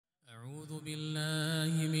أعوذ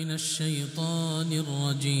بالله من الشيطان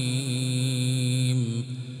الرجيم.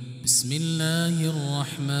 بسم الله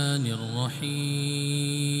الرحمن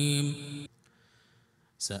الرحيم.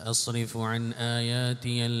 سأصرف عن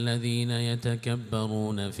آياتي الذين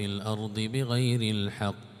يتكبرون في الأرض بغير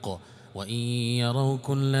الحق وإن يروا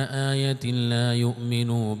كل آية لا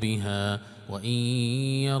يؤمنوا بها وإن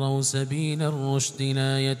يروا سبيل الرشد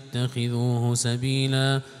لا يتخذوه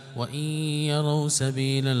سبيلا وإن يروا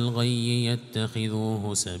سبيل الغي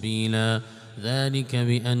يتخذوه سبيلا ذلك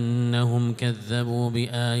بأنهم كذبوا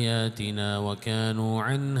بآياتنا وكانوا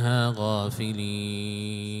عنها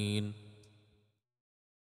غافلين.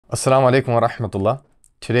 Assalamu alaikum wa rahmatullah.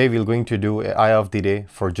 Today we're going to do Ayah of the day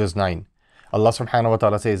for Juz 9. Allah subhanahu wa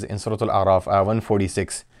ta'ala says in Surah Al-A'raf, Ayah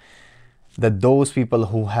 146, that those people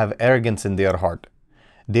who have arrogance in their heart,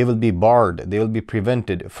 they will be barred, they will be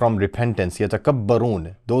prevented from repentance.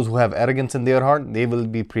 Yatakabbarun. Those who have arrogance in their heart, they will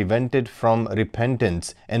be prevented from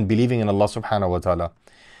repentance and believing in Allah subhanahu wa ta'ala.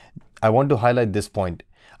 I want to highlight this point.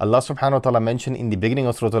 Allah subhanahu wa ta'ala mentioned in the beginning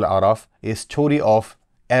of Surah Al-A'raf a story of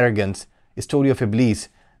arrogance, a story of Iblis,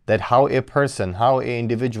 that how a person, how an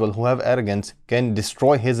individual who have arrogance can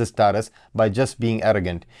destroy his status by just being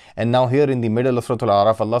arrogant. And now here in the middle of Surah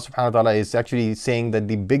Al-A'raf, Allah subhanahu wa ta'ala is actually saying that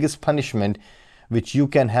the biggest punishment which you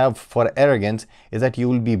can have for arrogance is that you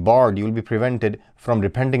will be barred, you will be prevented from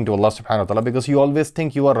repenting to Allah subhanahu wa ta'ala, because you always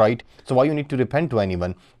think you are right, so why you need to repent to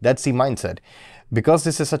anyone? That's the mindset. Because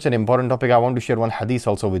this is such an important topic, I want to share one hadith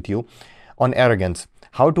also with you on arrogance.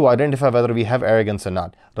 How to identify whether we have arrogance or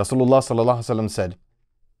not. Rasulullah sallallahu alaihi wasallam said,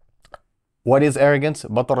 what is arrogance?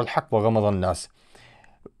 Batar al-haq wa ghamad al-nas.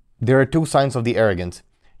 There are two signs of the arrogance: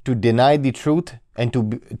 to deny the truth and to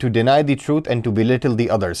belittle the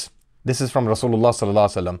others. This is from Rasulullah sallallahu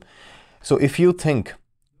alaihi wasallam. So if you think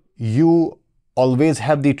you always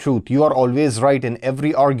have the truth, you are always right in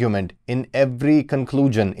every argument, in every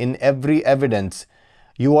conclusion, in every evidence,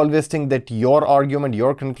 you always think that your argument,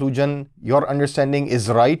 your conclusion, your understanding is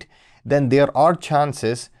right, then there are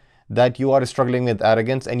chances that you are struggling with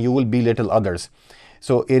arrogance and you will belittle others.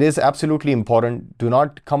 So it is absolutely important. Do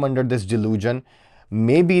not come under this delusion.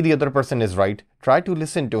 Maybe the other person is right. Try to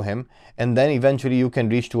listen to him, and then eventually you can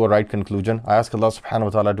reach to a right conclusion. I ask Allah subhanahu wa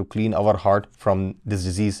ta'ala to clean our heart from this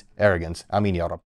disease, arrogance. Ameen ya Rabb.